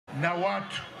na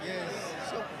watu.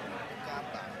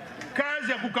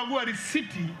 Kazi ya kukagua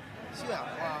risiti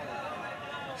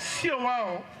sio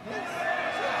wao.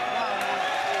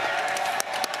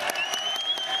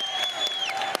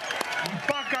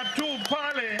 Mpaka tu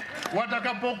pale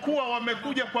watakapokuwa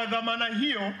wamekuja kwa dhamana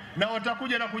hiyo, na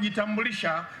watakuja na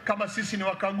kujitambulisha kama sisi ni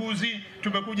wakaguzi,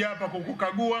 tumekuja hapa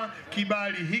kukukagua,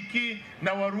 kibali hiki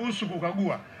na waruhusu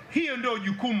kukagua. Hiyo ndio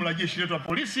jukumu la jeshi letu la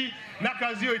polisi, na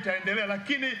kazi hiyo itaendelea.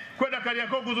 Lakini kwenda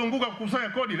Kariakoo kuzunguka kukusanya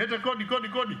kodi, leta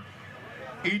kodi,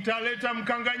 italeta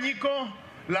mkanganyiko.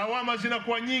 Lawama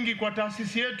zinakuwa nyingi kwa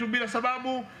taasisi yetu bila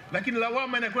sababu, lakini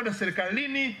lawama inakwenda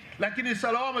serikalini, lakini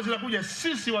lawama zinakuja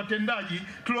sisi watendaji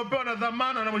tuliopewa na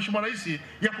dhamana na Mheshimiwa Rais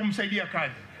ya kumsaidia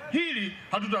kazi. Hili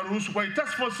hatutaruhusu. Kwa hiyo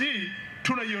task force hii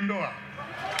tunaiondoa.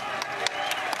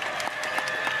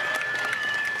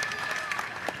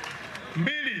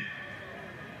 Mbili,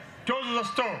 tozo za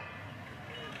store.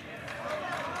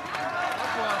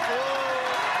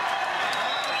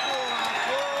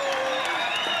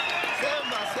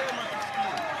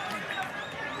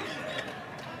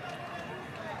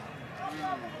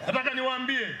 Nataka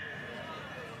niwaambie,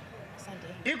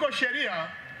 iko sheria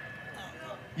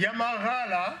ya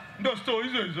maghala, ndio store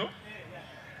hizo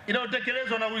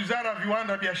inayotekelezwa na Wizara ya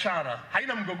Viwanda na Biashara.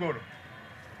 Haina mgogoro.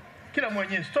 Kila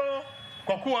mwenye store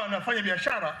kwa kuwa anafanya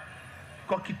biashara,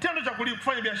 kwa kitendo cha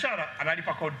kufanya biashara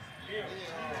analipa kodi.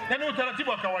 Yaani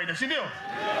utaratibu wa kawaida, si ndio?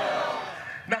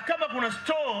 Na kama kuna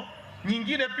store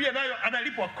nyingine pia nayo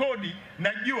analipwa kodi.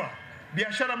 Najua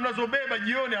biashara mnazobeba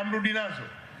jioni amrudi nazo,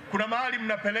 kuna mahali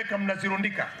mnapeleka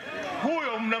mnazirundika,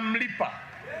 huyo mnamlipa,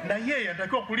 na yeye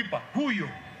anatakiwa kulipa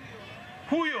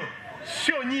huyo,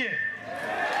 sio nyie.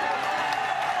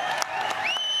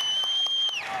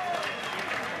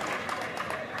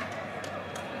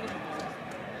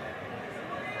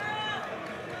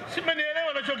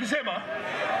 Simenielewa nachokisema?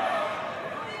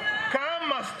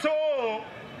 Kama store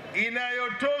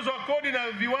inayotozwa kodi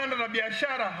na viwanda na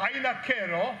biashara haina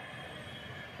kero,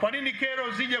 kwa nini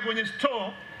kero zije kwenye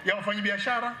store ya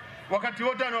wafanyabiashara? Wakati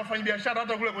wote ni wafanyabiashara,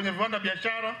 hata kule kwenye viwanda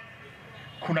biashara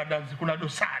kuna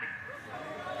dosari.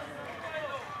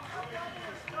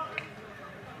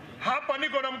 Hapa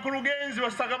niko na mkurugenzi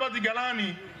wa stakabadhi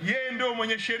ghalani, yeye ndio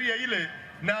mwenye sheria ile,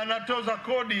 na anatoza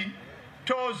kodi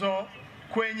tozo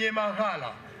kwenye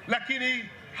maghala, lakini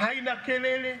haina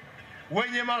kelele.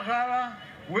 Wenye maghala,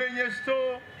 wenye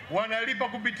store wanalipa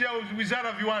kupitia Wizara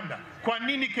ya Viwanda. Kwa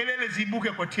nini kelele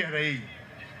zibuke kwa TRA?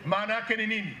 Maana yake ni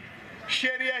nini?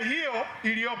 Sheria hiyo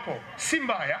iliyoko si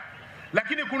mbaya,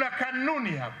 lakini kuna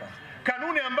kanuni hapa,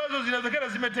 kanuni ambazo zinawezekana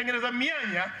zimetengeneza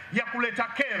mianya ya kuleta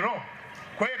kero.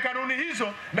 Kwa hiyo kanuni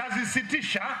hizo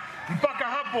nazisitisha mpaka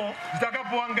hapo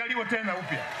zitakapoangaliwa tena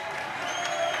upya.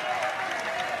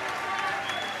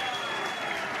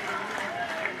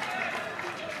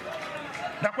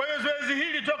 Na kwa hiyo zoezi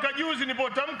hili toka juzi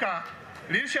nilipotamka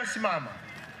lilishasimama,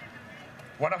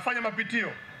 wanafanya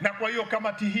mapitio, na kwa hiyo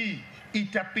kamati hii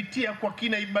itapitia kwa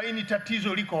kina, ibaini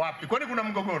tatizo liko wapi, kwani kuna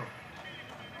mgogoro,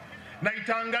 na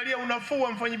itaangalia unafuu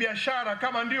wa mfanyabiashara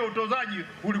kama ndio utozaji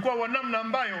ulikuwa wa namna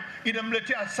ambayo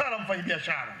inamletea hasara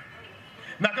mfanyabiashara,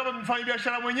 na kama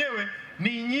mfanyabiashara mwenyewe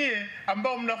ni nyie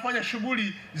ambao mnafanya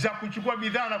shughuli za kuchukua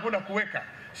bidhaa na kwenda kuweka.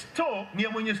 Store ni ya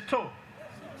mwenye store.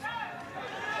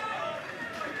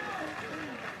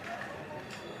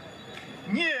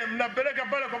 Nyie mnapeleka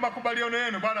pale kwa makubaliano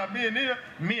yenu, bana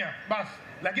mia basi,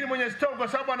 lakini mwenye store kwa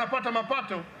sababu anapata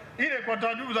mapato ile kwa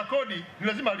taratibu za kodi ni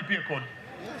lazima alipie kodi.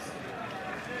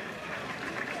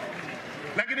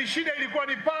 Lakini shida ilikuwa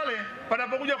ni pale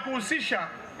panapokuja kuhusisha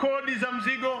kodi za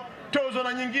mzigo, tozo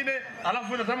na nyingine,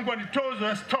 alafu inatamkwa ni tozo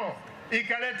ya store,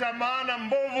 ikaleta maana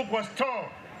mbovu kwa store.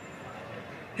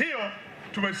 Hiyo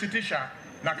tumesitisha,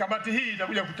 na kamati hii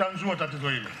itakuja kutanzua tatizo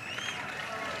hili.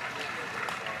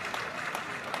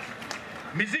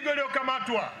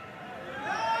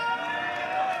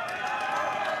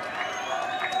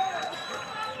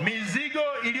 Mizigo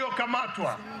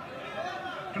iliyokamatwa,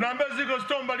 tunaambia ziko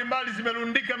store mbalimbali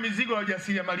zimerundika mizigo ya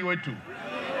wajasiriamali wetu,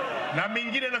 na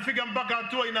mingine inafika mpaka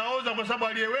hatua inaoza kwa sababu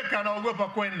aliyeweka anaogopa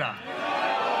kwenda,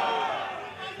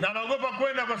 na anaogopa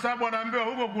kwenda kwa sababu anaambiwa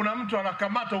huko kuna mtu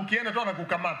anakamata, ukienda tu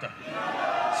anakukamata.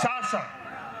 Sasa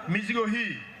mizigo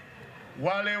hii,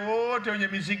 wale wote wenye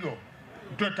mizigo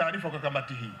mtoe taarifa kwa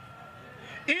kamati hii,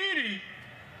 ili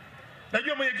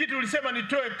najua mwenyekiti ulisema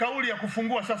nitoe kauli ya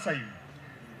kufungua sasa hivi.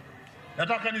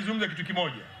 Nataka nizungumze kitu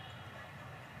kimoja.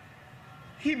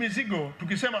 Hii mizigo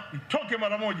tukisema itoke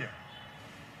mara moja,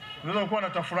 unaweza kuwa na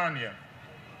tafurani ya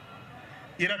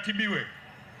iratibiwe.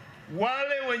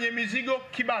 Wale wenye mizigo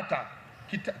kipata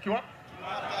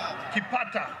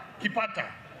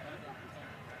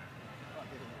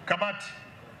Kamati,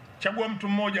 chagua mtu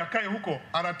mmoja akae huko,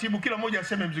 aratibu, kila mmoja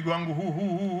aseme mzigo wangu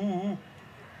huu.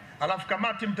 Alafu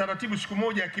kamati mtaratibu siku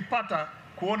moja akipata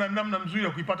kuona namna mzuri ya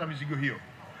kuipata mizigo hiyo.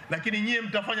 Lakini nyie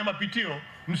mtafanya mapitio,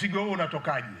 mzigo huo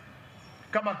unatokaje.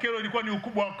 Kama kero ilikuwa ni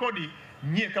ukubwa wa kodi,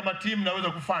 nyie kama timu mnaweza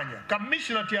kufanya.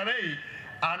 Kamishna TRA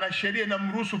ana sheria na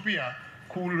mruhusu pia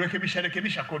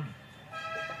kurekebisha kodi.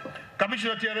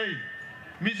 Kamishna TRA,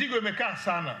 mizigo imekaa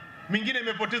sana, mingine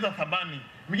imepoteza thamani,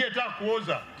 mingine inataka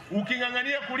kuoza.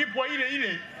 Ukingangania kulipwa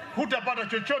ile hutapata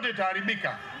chochote,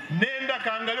 itaharibika. Nenda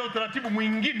kaangalia utaratibu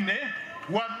mwingine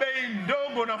wa bei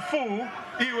ndogo nafuu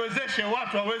iwezeshe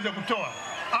watu waweze kutoa,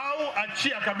 au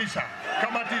achia kabisa.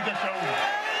 Kamati itashauri.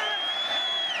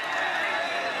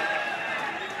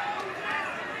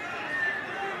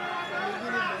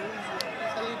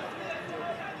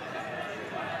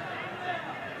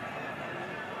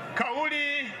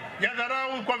 Kauli ya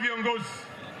dharau kwa viongozi,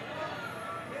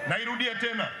 nairudia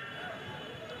tena.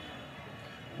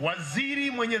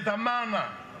 Waziri mwenye dhamana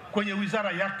kwenye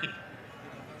wizara yake,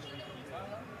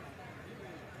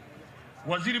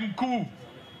 waziri mkuu,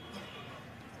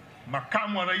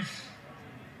 makamu wa rais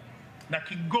na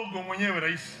kigogo mwenyewe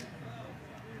rais,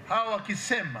 hawa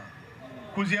wakisema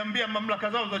kuziambia mamlaka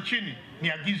zao za chini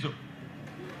ni agizo.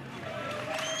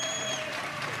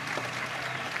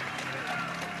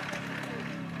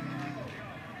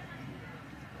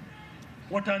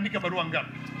 Wataandika barua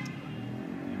ngapi?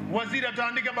 Waziri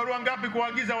ataandika barua ngapi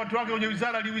kuagiza watu wake kwenye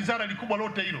wizara likubwa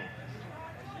lote hilo?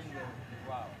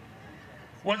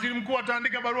 Waziri mkuu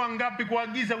ataandika barua ngapi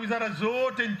kuagiza wizara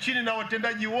zote nchini na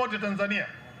watendaji wote Tanzania?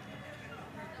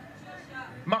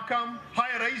 Makamu,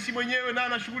 haya rais mwenyewe na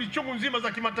ana shughuli chungu nzima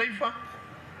za kimataifa.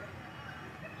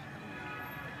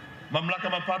 Mamlaka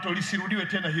mapato, lisirudiwe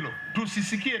tena hilo.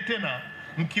 Tusisikie tena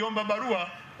mkiomba barua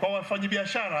kwa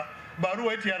wafanyabiashara,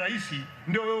 barua eti ya rais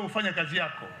ndio wewe ufanya kazi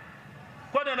yako.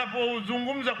 Kwani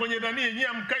anapozungumza kwenye nani, nyinyi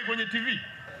amkai kwenye TV?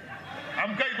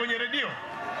 Amkai kwenye redio?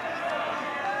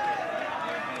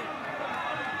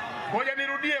 Ngoja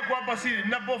nirudie kwa hapa siri.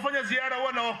 Ninapofanya ziara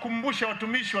huwa nawakumbusha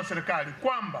watumishi wa serikali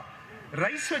kwamba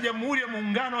Rais wa Jamhuri ya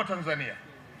Muungano wa Tanzania,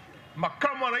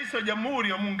 Makamu wa Rais wa Jamhuri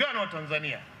ya Muungano wa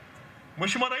Tanzania,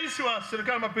 Mheshimiwa Rais wa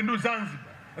Serikali ya Mapinduzi Zanzibar,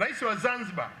 Rais wa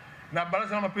Zanzibar na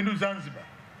Baraza la Mapinduzi Zanzibar,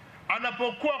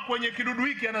 anapokuwa kwenye kidudu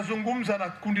hiki anazungumza na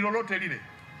kundi lolote lile,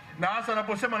 na hasa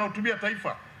anaposema anahutubia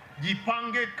taifa,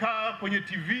 jipange, kaa kwenye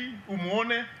TV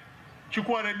umuone,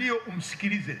 chukua redio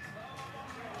umsikilize.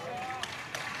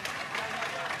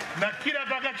 Na kila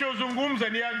atakachozungumza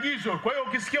ni agizo. Kwa hiyo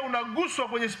ukisikia unaguswa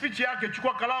kwenye speech yake,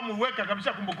 chukua kalamu uweka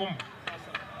kabisa kumbukumbu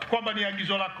kwamba ni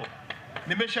agizo lako.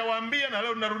 Nimeshawaambia na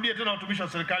leo ninarudia tena watumishi wa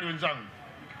serikali wenzangu.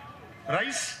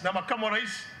 Rais na makamu wa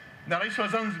rais na rais wa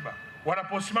Zanzibar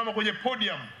wanaposimama kwenye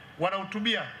podium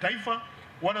wanahutubia taifa,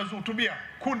 wanahutubia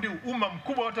kundi umma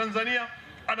mkubwa wa Tanzania,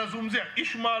 anazungumzia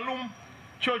ishu maalum,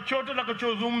 chochote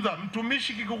atakachozungumza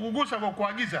mtumishi kikukugusa kwa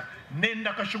kuagiza,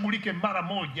 nenda kashughulike mara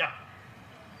moja.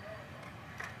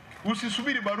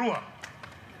 Usisubiri barua.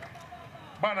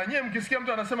 Bana, nyie mkisikia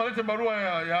mtu anasema lete barua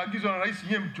ya agizo la rais,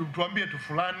 nyie tuambie tu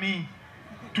fulani,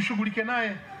 tushughulike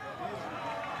naye.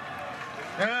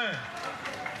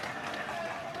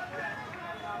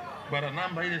 Bara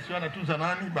namba ile sio anatunza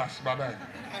nani, basi baadaye.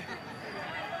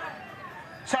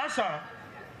 Sasa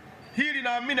hili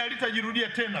naamini halitajirudia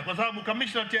tena, kwa sababu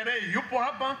kamishna TRA yupo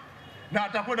hapa na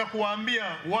atakwenda kuwaambia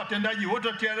watendaji wote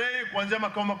wa TRA kuanzia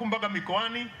makao makuu mpaka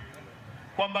mikoani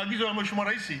kwamba agizo la Mheshimiwa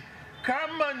Rais,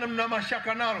 kama mna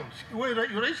mashaka nalo, wewe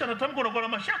rais anatamka unakuwa na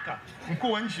mashaka,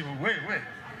 mkuu wa nchi wewe.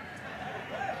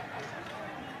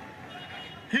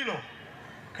 Hilo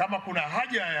kama kuna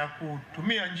haja ya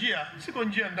kutumia njia, siko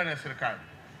njia ndani ya serikali.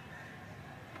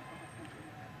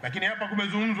 Lakini hapa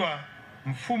kumezungumzwa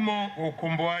mfumo wa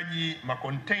ukomboaji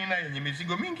makonteina yenye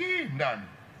mizigo mingi ndani.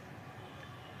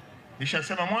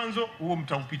 Nishasema mwanzo, huo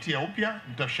mtaupitia upya,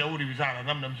 mtashauri wizara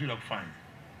namna mzuri ya kufanya.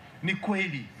 Ni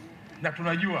kweli na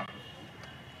tunajua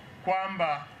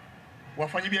kwamba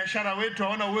wafanyabiashara wetu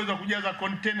hawana uwezo wa kujaza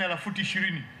kontena la futi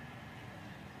 20.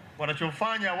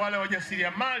 Wanachofanya wale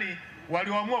wajasiriamali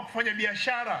walioamua kufanya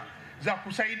biashara za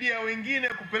kusaidia wengine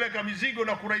kupeleka mizigo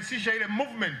na kurahisisha ile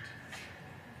movement,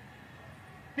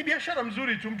 ni biashara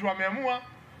mzuri tu. Mtu ameamua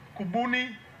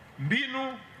kubuni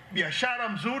mbinu biashara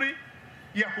mzuri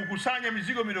ya kukusanya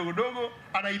mizigo midogodogo,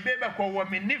 anaibeba kwa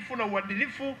uaminifu na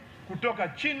uadilifu kutoka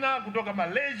China, kutoka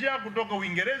Malaysia, kutoka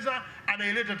Uingereza,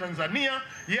 anaileta Tanzania.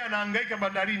 Yeye anahangaika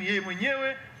bandarini yeye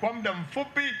mwenyewe kwa muda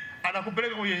mfupi,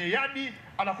 anakupeleka kwenye yadi,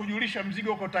 anakujulisha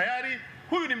mzigo uko tayari.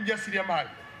 Huyu ni mjasiriamali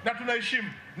na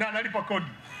tunaheshimu na analipa kodi.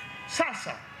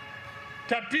 Sasa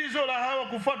Tatizo la hawa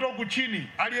kufuatwa huku chini,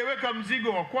 aliyeweka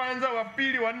mzigo wa kwanza, wa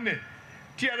pili, wa nne,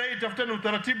 TRA tafuteni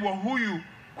utaratibu wa huyu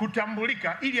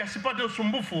kutambulika ili asipate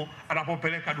usumbufu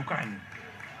anapopeleka dukani.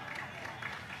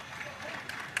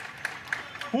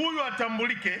 Huyu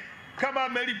atambulike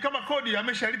kama kodi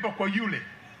ameshalipa kwa yule.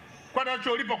 Kwa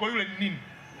anacholipa kwa yule ni nini?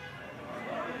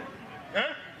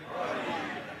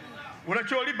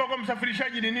 Unacholipa kwa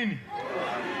msafirishaji ni nini?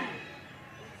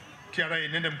 TRA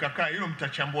nende mkakaa, hilo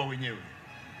mtachambua wenyewe.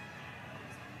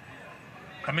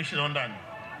 Kamishna ndani,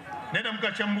 nenda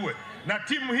mkachambue, na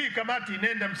timu hii kamati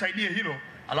nenda msaidie hilo,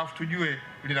 alafu tujue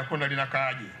linakwenda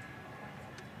linakaaje.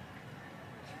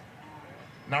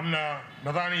 Namna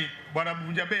nadhani bwana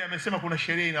Mbele amesema kuna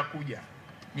sheria inakuja,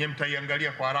 nyie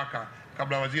mtaiangalia kwa haraka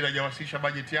kabla waziri hajawasilisha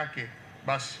bajeti yake,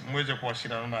 basi muweze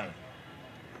kuwasiliana naye.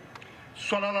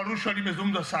 Swala la rushwa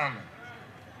limezungumzwa sana.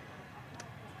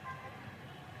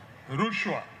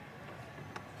 Rushwa,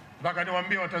 nataka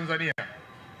niwaambie Watanzania,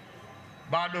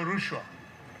 bado rushwa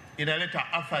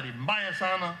inaleta athari mbaya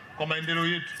sana kwa maendeleo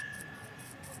yetu.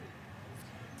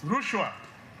 Rushwa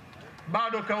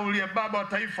bado, kauli ya baba wa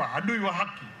taifa, adui wa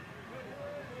haki,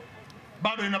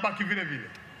 bado inabaki vile vile.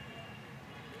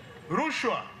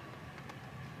 Rushwa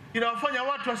inawafanya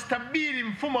watu wasitabiri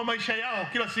mfumo wa maisha yao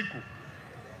kila siku,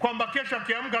 kwamba kesho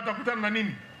akiamka atakutana na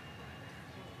nini.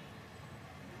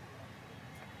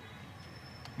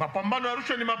 Mapambano ya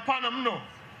rushwa ni mapana mno.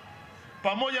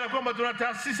 Pamoja na kwamba tuna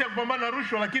taasisi ya kupambana na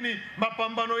rushwa, lakini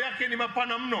mapambano yake ni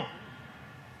mapana mno.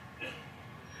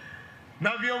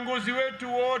 Na viongozi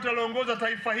wetu wote walioongoza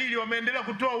taifa hili wameendelea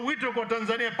kutoa wito kwa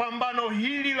Tanzania, pambano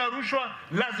hili la rushwa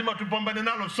lazima tupambane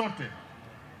nalo sote.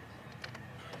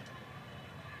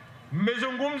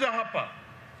 Mmezungumza hapa,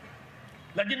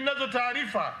 lakini nazo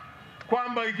taarifa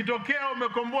kwamba ikitokea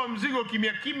umekomboa mzigo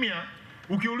kimya kimya,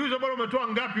 ukiulizwa bado umetoa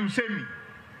ngapi usemi.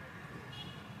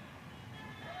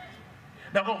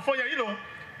 Na kwa kufanya hilo,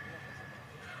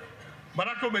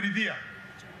 baraka umeridhia.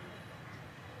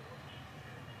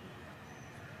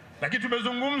 Lakini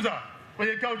tumezungumza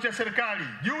kwenye kikao cha serikali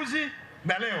juzi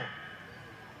na leo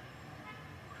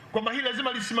kwamba hili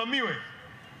lazima lisimamiwe.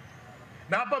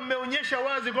 Na hapa mmeonyesha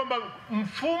wazi kwamba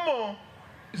mfumo,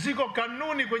 ziko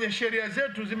kanuni kwenye sheria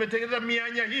zetu zimetengeneza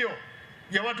mianya hiyo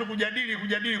ya watu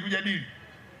kujadili.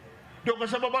 Ndio kwa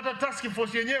sababu hata task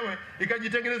force yenyewe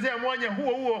ikajitengenezea mwanya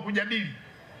huo wa kujadili.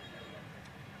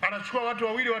 Anachukua watu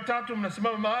wawili watatu,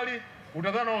 mnasimama mahali,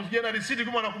 utadhani wasijana risiti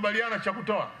kama wanakubaliana cha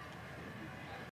kutoa.